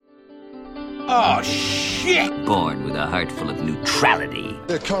Oh, shit! Born with a heart full of neutrality.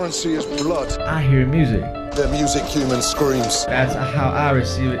 Their currency is blood. I hear music. Their music, human screams. That's how I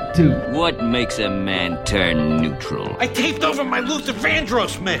receive it, too. What makes a man turn neutral? I taped over my Luther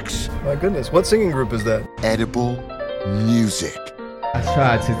Vandross mix. My goodness, what singing group is that? Edible music. I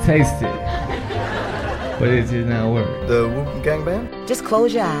tried to taste it, but it did not work. The Whoop Gang Band? Just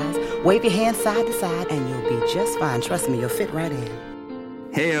close your eyes, wave your hands side to side, and you'll be just fine. Trust me, you'll fit right in.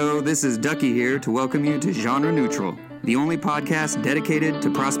 Heyo, this is Ducky here to welcome you to Genre Neutral, the only podcast dedicated to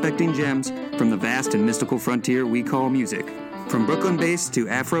prospecting gems from the vast and mystical frontier we call music. From Brooklyn bass to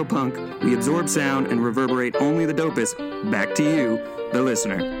Afro punk, we absorb sound and reverberate only the dopest back to you, the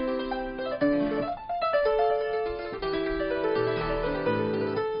listener.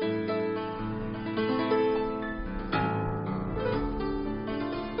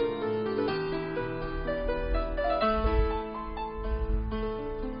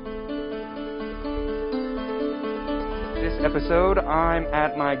 Episode, I'm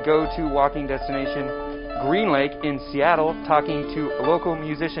at my go-to walking destination, Green Lake in Seattle, talking to local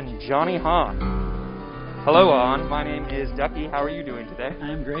musician Johnny Hahn. Hello, Hahn. My name is Ducky. How are you doing today?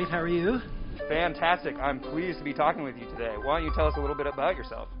 I'm great. How are you? Fantastic. I'm pleased to be talking with you today. Why don't you tell us a little bit about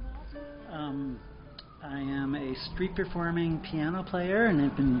yourself? I am a street performing piano player, and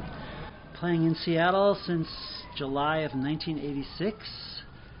I've been playing in Seattle since July of 1986.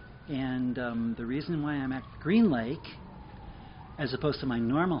 And the reason why I'm at Green Lake, as opposed to my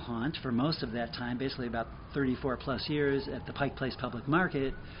normal haunt for most of that time, basically about 34 plus years at the Pike Place Public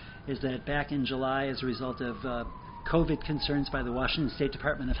Market, is that back in July, as a result of COVID concerns by the Washington State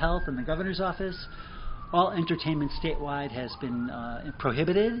Department of Health and the Governor's Office, all entertainment statewide has been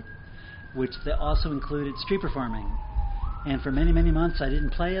prohibited, which also included street performing. And for many, many months I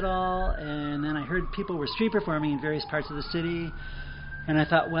didn't play at all, and then I heard people were street performing in various parts of the city, and I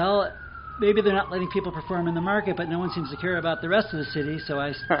thought, well, maybe they're not letting people perform in the market, but no one seems to care about the rest of the city. So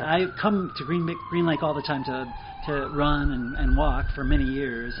I come to Green Lake all the time to run and walk for many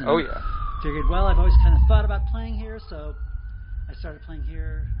years. And figured, well, I've always kind of thought about playing here, so I started playing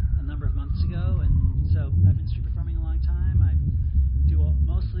here a number of months ago. And so I've been street performing a long time. I do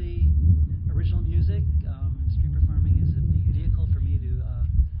mostly original music. Street performing is a big vehicle for me to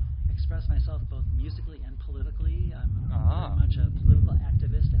express myself both musically and politically. I'm very much a political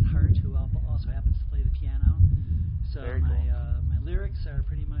activist at heart who also happens to play the piano. So my lyrics are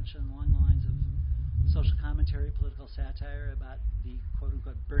pretty much along the lines of social commentary, political satire about the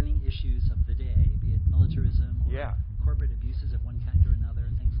quote-unquote burning issues of the day, be it militarism or corporate abuses of one kind or another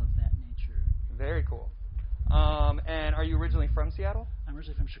and things of that nature. Very cool. And are you originally from Seattle? I'm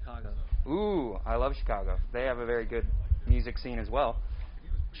originally from Chicago. Ooh, I love Chicago. They have a very good music scene as well.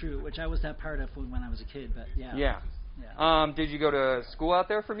 True, which I was that part of when I was a kid, but yeah. Yeah. Did you go to school out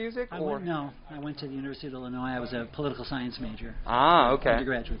there for music? No, I went to the University of Illinois. I was a political science major. Okay.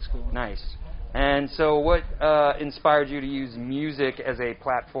 Undergraduate school. Nice. And so what inspired you to use music as a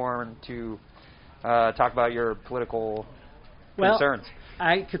platform to talk about your political concerns?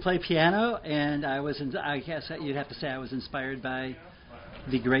 I could play piano, and I guess you'd have to say I was inspired by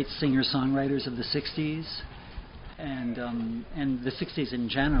the great singer-songwriters of the 60s. And the 60s in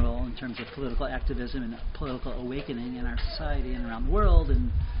general, in terms of political activism and political awakening in our society and around the world,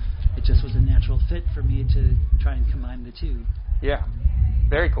 and it just was a natural fit for me to try and combine the two. Yeah,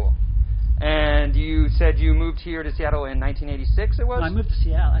 very cool. And you said you moved here to Seattle in 1986, it was? No, I moved to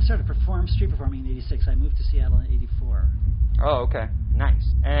Seattle. I started street performing in 86. I moved to Seattle in 84. Oh, okay. Nice.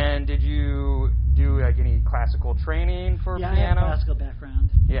 And did you do any classical training for piano? Yeah, I have a classical background.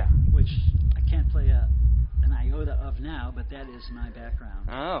 Yeah. Which I can't play an iota of now, but that is my background.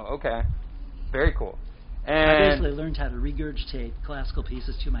 Oh, okay. Very cool. And I basically learned how to regurgitate classical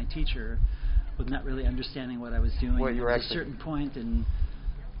pieces to my teacher with not really understanding what I was doing. At a certain point in,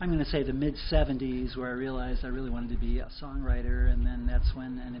 I'm going to say the mid-'70s, where I realized I really wanted to be a songwriter, and then that's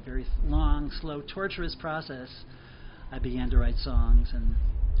when, in a very long, slow, torturous process, I began to write songs, and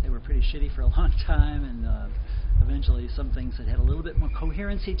they were pretty shitty for a long time, and eventually some things that had a little bit more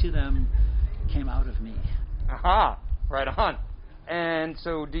coherency to them came out of me. Aha! Right on. And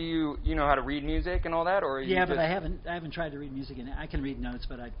so, do you know how to read music and all that, or but I haven't tried to read music, and I can read notes,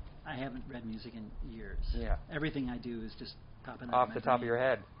 but I haven't read music in years. Yeah. Everything I do is just popping up off the top of your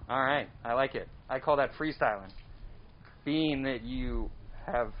head. All right, I like it. I call that freestyling. Being that you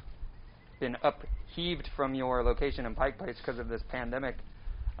have been upheaved from your location in Pike Place because of this pandemic,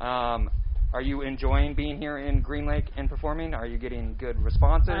 are you enjoying being here in Green Lake and performing? Are you getting good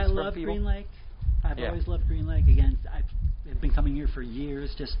responses from people? I love Green Lake. I've always loved Green Lake. Again, I've been coming here for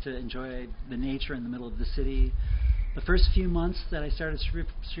years just to enjoy the nature in the middle of the city. the first few months that I started street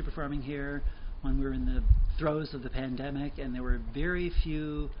performing here, when we were in the throes of the pandemic, and there were very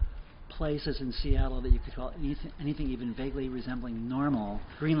few places in Seattle that you could call anything even vaguely resembling normal,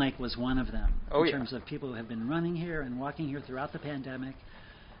 Green Lake was one of them. In terms of people who have been running here and walking here throughout the pandemic.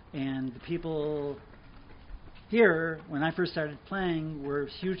 And the people here, when I first started playing, were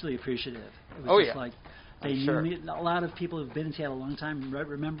hugely appreciative. It was just like they knew me. A lot of people who've been in Seattle a long time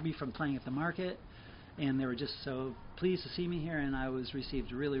remember me from playing at the market, and they were just so pleased to see me here, and I was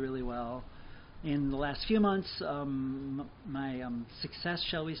received really, really well. In the last few months, my success,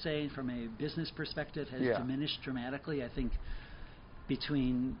 shall we say, from a business perspective has diminished dramatically. I think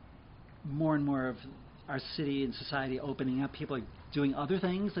between more and more of our city and society opening up, people are doing other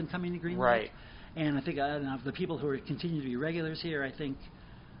things than coming to Green Lake. And I think of the people who are continue to be regulars here, I think,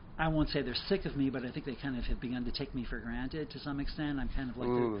 I won't say they're sick of me, but I think they kind of have begun to take me for granted to some extent. I'm kind of like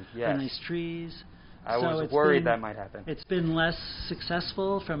the nice trees. I was worried that might happen. It's been less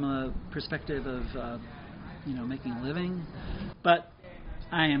successful from a perspective of, making a living, but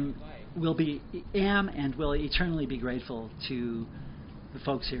I am and will eternally be grateful to the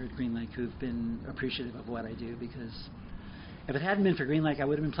folks here at Green Lake who've been appreciative of what I do, because if it hadn't been for Green Lake, I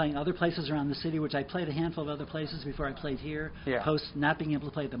would have been playing other places around the city, which I played a handful of other places before I played here, post not being able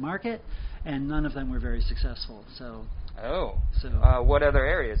to play at the market, and none of them were very successful. So. What other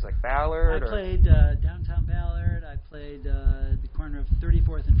areas, like Ballard? I played downtown Ballard. I played the corner of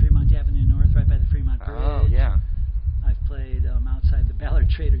 34th and Fremont Avenue North, right by the Fremont Bridge. Oh, yeah. I've played outside the Ballard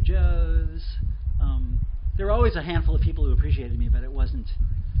Trader Joe's. There were always a handful of people who appreciated me, but it was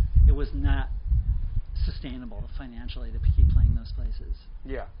not sustainable financially to keep playing those places.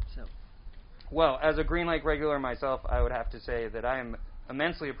 Yeah. So. Well, as a Green Lake regular myself, I would have to say that I am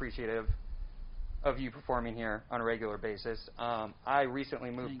immensely appreciative of you performing here on a regular basis. I recently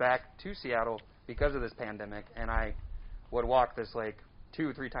moved back to Seattle because of this pandemic, and I would walk this lake 2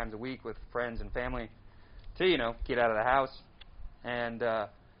 or 3 times a week with friends and family to, get out of the house. And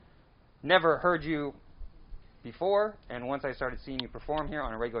never heard you before, and once I started seeing you perform here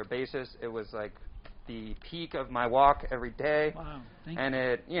on a regular basis, it was like the peak of my walk every day. Wow, thank and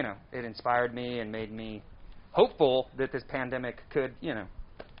you. it inspired me and made me hopeful that this pandemic could,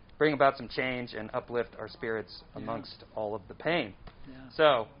 bring about some change and uplift our spirits amongst all of the pain. Yeah.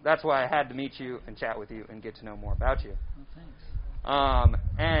 So that's why I had to meet you and chat with you and get to know more about you. Well, thanks.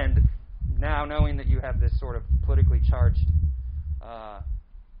 And now knowing that you have this sort of politically charged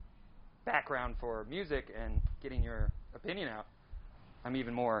background for music and getting your opinion out, I'm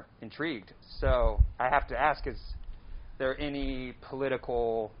even more intrigued. So I have to ask, is there any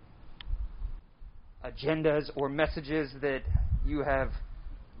political agendas or messages that you have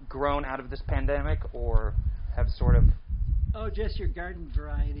grown out of this pandemic, or have sort of... Oh, just your garden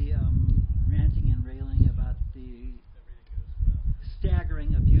variety, ranting and railing about the staggering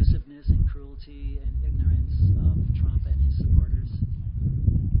abusiveness and cruelty and ignorance of Trump and his supporters.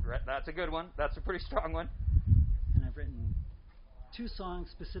 Right, that's a good one. That's a pretty strong one. And I've written 2 songs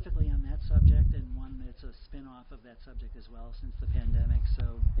specifically on that subject, and one that's a spin-off of that subject as well since the pandemic.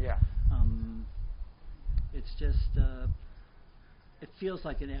 So it's just... it feels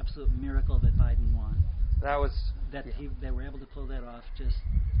like an absolute miracle that Biden won. They were able to pull that off.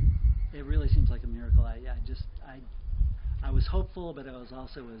 It really seems like a miracle. I was hopeful, but I was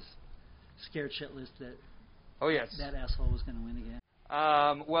also scared shitless that that asshole was going to win again.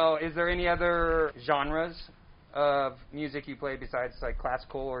 Well, is there any other genres of music you play besides like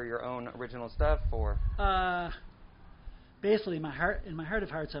classical or your own original stuff, or? Basically, in my heart of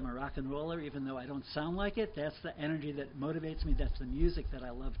hearts, I'm a rock and roller, even though I don't sound like it. That's the energy that motivates me. That's the music that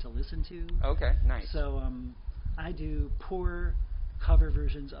I love to listen to. Okay, nice. So I do poor cover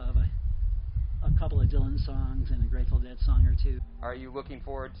versions of a couple of Dylan songs and a Grateful Dead song or 2. Are you looking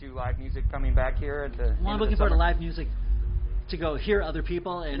forward to live music coming back here at the I'm looking forward to live music to go hear other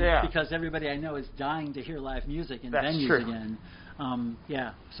people, and because everybody I know is dying to hear live music in venues again.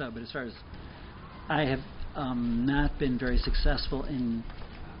 But as far as I have not been very successful in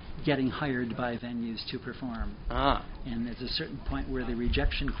getting hired by venues to perform. And there's a certain point where the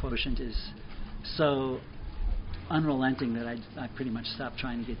rejection quotient is so unrelenting that I pretty much stopped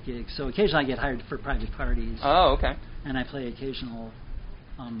trying to get gigs. So occasionally I get hired for private parties. Oh, okay. And I play occasional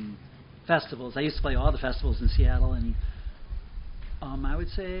festivals. I used to play all the festivals in Seattle, and I would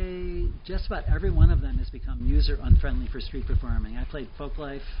say just about every one of them has become user-unfriendly for street performing. I played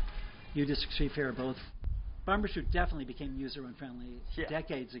Folklife, U District Street Fair, both. Bumbershoot definitely became user-unfriendly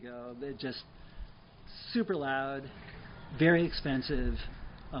decades ago. They're just super loud, very expensive.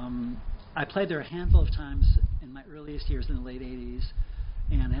 I played there a handful of times in my earliest years in the late 80s,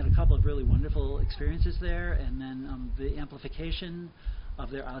 and had a couple of really wonderful experiences there. And then the amplification of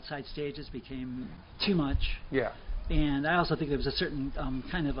their outside stages became too much. Yeah. And I also think there was a certain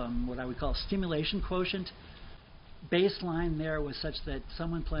kind of what I would call stimulation quotient. Baseline there was such that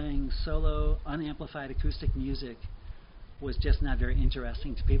someone playing solo, unamplified acoustic music was just not very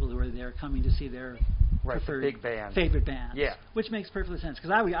interesting to people who were there coming to see their preferred big band. favorite bands. Yeah. Which makes perfect sense,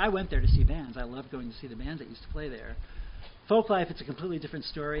 because I went there to see bands. I loved going to see the bands that used to play there. Folklife, it's a completely different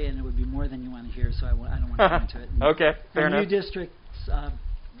story, and it would be more than you want to hear, so I don't want to go into it. And okay, fair enough. New districts,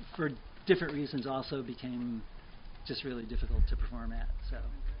 for different reasons, also became just really difficult to perform at. So,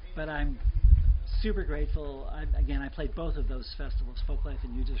 but I'm super grateful. I played both of those festivals, Folklife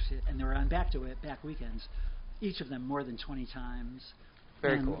and New District, and they were on back weekends, each of them more than 20 times.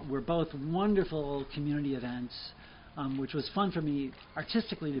 Very and cool. Were both wonderful community events, which was fun for me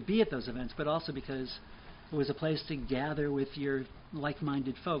artistically to be at those events, but also because it was a place to gather with your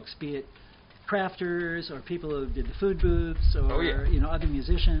like-minded folks, be it crafters or people who did the food booths or other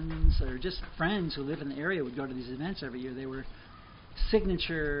musicians or just friends who live in the area would go to these events every year. They were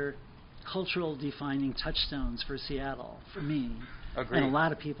signature cultural defining touchstones for Seattle, for me. Agreed. And a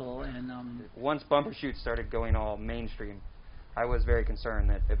lot of people. And once Bumper Shoots started going all mainstream, I was very concerned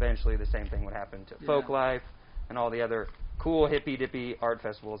that eventually the same thing would happen to Folklife and all the other cool hippy-dippy art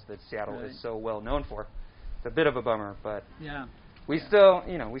festivals that Seattle is so well known for. It's a bit of a bummer, but we still have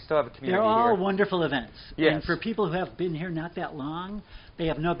a community They're all here. wonderful events. Yes. And for people who have been here not that long, they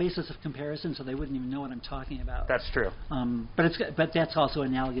have no basis of comparison, so they wouldn't even know what I'm talking about. That's true. But that's also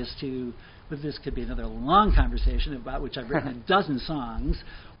analogous to, this could be another long conversation about which I've written a dozen songs,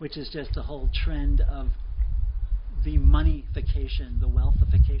 which is just a whole trend of the moneyfication, the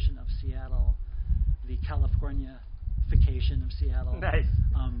wealthification of Seattle, the Californiafication of Seattle. Nice.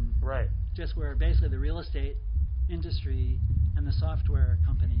 Right. Just where basically the real estate industry and the software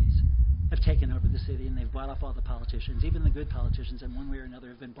companies have taken over the city, and they've bought off all the politicians, even the good politicians, and one way or another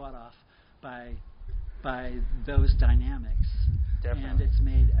have been bought off by those dynamics. Definitely. And it's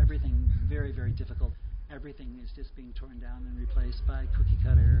made everything very, very difficult. Everything is just being torn down and replaced by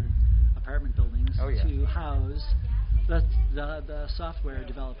cookie-cutter apartment buildings to house the software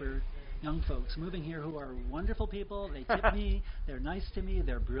developer young folks moving here who are wonderful people. They tip me. They're nice to me.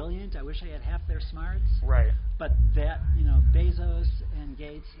 They're brilliant. I wish I had half their smarts. Right. But that, Bezos and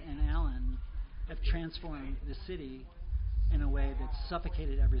Gates and Allen have transformed the city in a way that's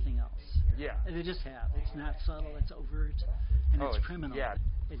suffocated everything else. Yeah. They just have. It's not subtle. It's overt. And it's criminal. Yeah.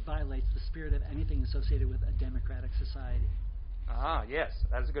 It violates the spirit of anything associated with a democratic society. Ah, yes.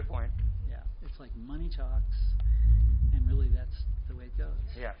 That's a good point. Yeah. It's like money talks, and really that's the way it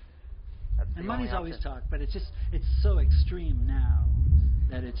goes. Yeah. And money's always talk, but it's so extreme now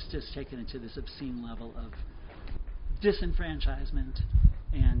that it's just taken it to this obscene level of disenfranchisement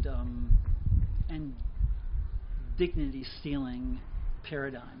and dignity stealing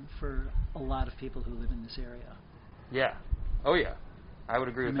paradigm for a lot of people who live in this area. Yeah. Oh yeah. I would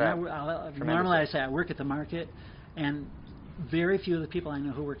agree with that. Normally I say I work at the market, and very few of the people I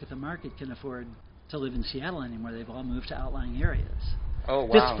know who work at the market can afford to live in Seattle anymore. They've all moved to outlying areas. Oh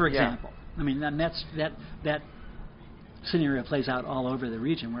wow. Just for example. I mean, that scenario plays out all over the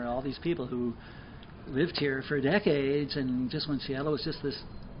region, where all these people who lived here for decades, and just when Seattle was just this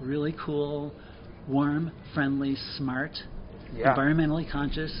really cool, warm, friendly, smart, environmentally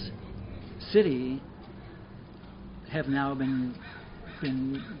conscious city, have now been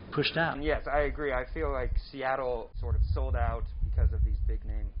pushed out. Yes, I agree. I feel like Seattle sort of sold out because of these big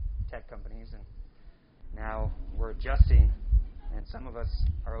name tech companies, and now we're adjusting. And some of us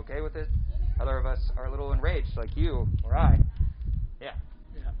are okay with it. Other of us are a little enraged, like you or I. Yeah.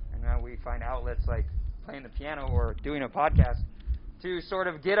 And now we find outlets like playing the piano or doing a podcast to sort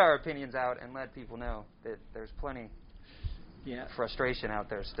of get our opinions out and let people know that there's plenty frustration out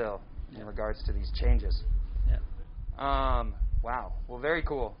there still in regards to these changes. Yeah. Wow. Well, very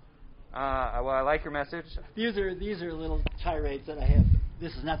cool. Well, I like your message. These are little tirades that I have.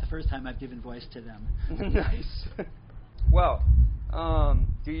 This is not the first time I've given voice to them. Nice. Well,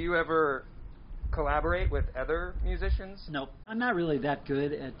 do you ever collaborate with other musicians? Nope. I'm not really that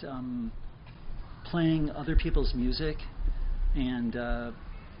good at playing other people's music, and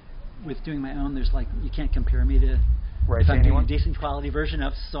with doing my own, there's you can't compare me to if I'm doing a decent quality version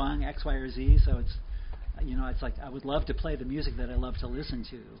of song X, Y, or Z. So it's it's like I would love to play the music that I love to listen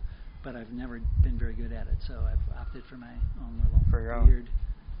to, but I've never been very good at it. So I've opted for my own little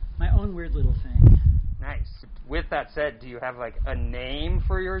my own weird little thing. Nice. With that said, do you have a name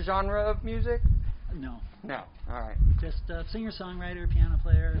for your genre of music? No. No. All right. Just singer-songwriter, piano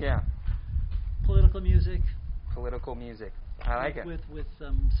player. Yeah. Political music. Political music. I like it. With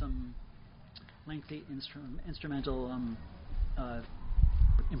some lengthy instrumental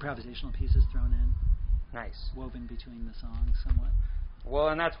improvisational pieces thrown in. Nice. Woven between the songs somewhat. Well,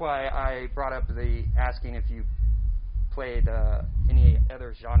 and that's why I brought up the asking if you played any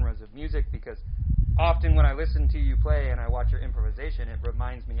other genres of music, because often when I listen to you play and I watch your improvisation, it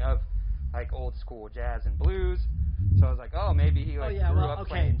reminds me of like old school jazz and blues. So I was like, oh, maybe he grew up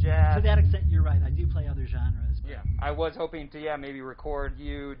playing jazz. To that extent, you're right. I do play other genres. But Yeah, I was hoping to maybe record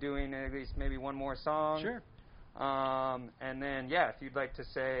you doing at least maybe one more song. Sure. And then if you'd like to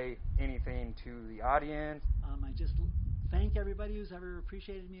say anything to the audience. I just thank everybody who's ever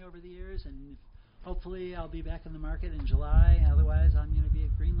appreciated me over the years, and hopefully I'll be back in the market in July. Otherwise, I'm going to be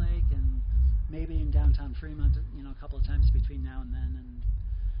at Green Lake and maybe in downtown Fremont, a couple of times between now and then. And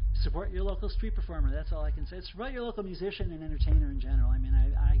support your local street performer. That's all I can say. Support your local musician and entertainer in general. I mean,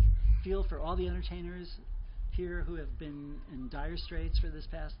 I feel for all the entertainers here who have been in dire straits for this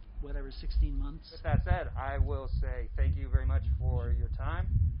past, 16 months. With that said, I will say thank you very much for your time,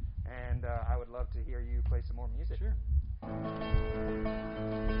 and I would love to hear you play some more music. Sure.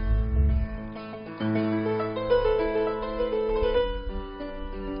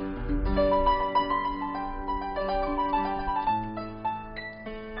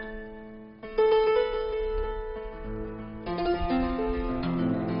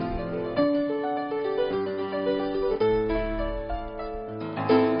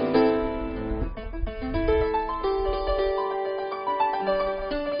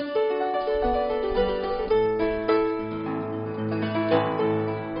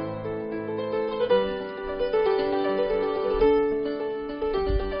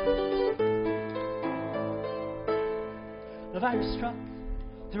 Struck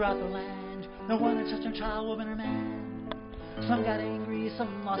throughout the land. No one had touched no child, woman, or man. Some got angry,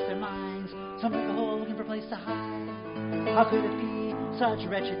 some lost their minds. Some dug a hole looking for a place to hide. How could it be such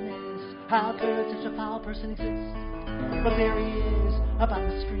wretchedness? How could such a foul person exist? But there he is, up on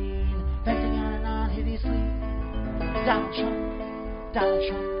the screen, venting on and on hideously. Donald Trump,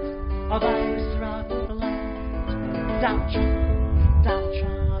 a virus throughout the land. Donald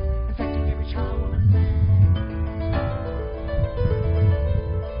Trump, infecting every child, woman, and man.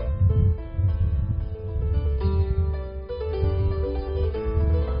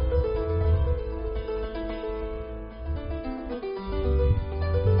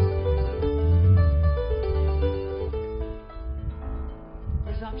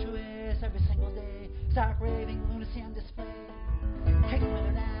 Every single day, stark raving lunacy on display. Take the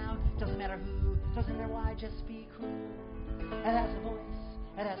window down, doesn't matter who, doesn't matter why, just be cruel. It has a voice,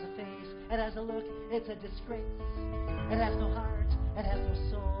 it has a face, it has a look, it's a disgrace. It has no heart, it has no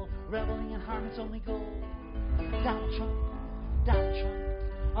soul, reveling in harm, its only goal. Donald Trump,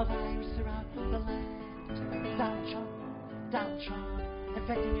 a virus throughout the land. Donald Trump,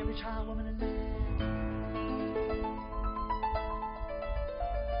 infecting every child, woman, and man.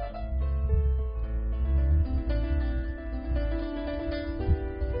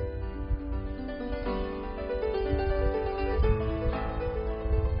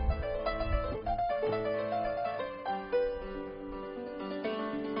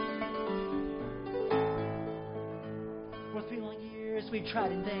 We've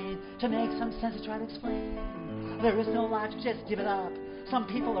tried in vain to make some sense to try to explain. There is no logic, just give it up. Some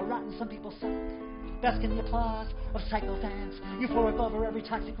people are rotten, some people suck. Bask in the applause of psychophants, euphoric over every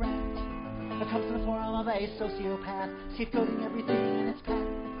toxic rant. It comes in the form of a sociopath, scapegoating everything in its path.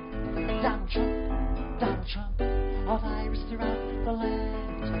 Donald Trump, a virus throughout the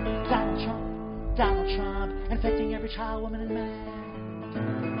land. Donald Trump, infecting every child, woman, and man.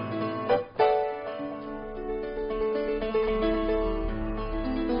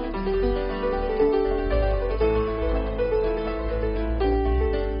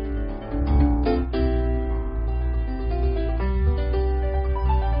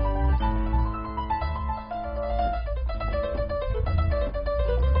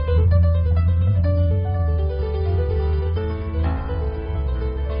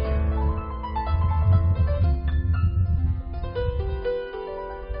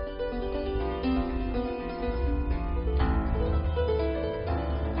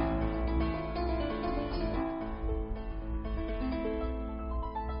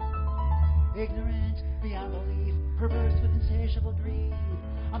 Ignorant beyond belief, perverse with insatiable greed.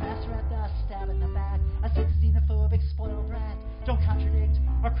 A master at the stab in the back, a xenophobic spoiled brat. Don't contradict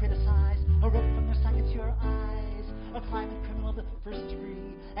or criticize, a rope from their sockets to your eyes. A climate criminal of the first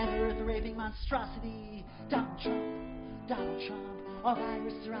degree, an earth-raping monstrosity. Donald Trump, a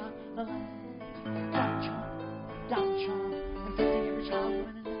virus throughout the land. Donald Trump, infecting every child,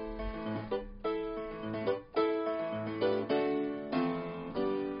 woman, and man.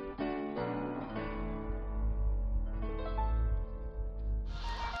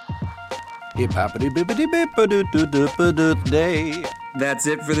 Hip-hoppity-bippity-bip-a-doop-a-doop-a-doop-a-doop-day. That's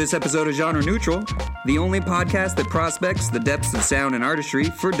it for this episode of Genre Neutral, the only podcast that prospects the depths of sound and artistry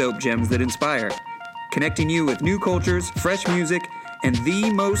for dope gems that inspire, connecting you with new cultures, fresh music, and the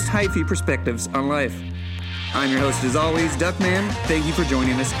most hyphy perspectives on life. I'm your host as always, Duckman. Thank you for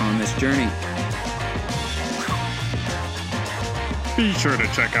joining us on this journey. Be sure to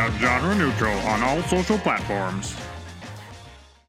check out Genre Neutral on all social platforms.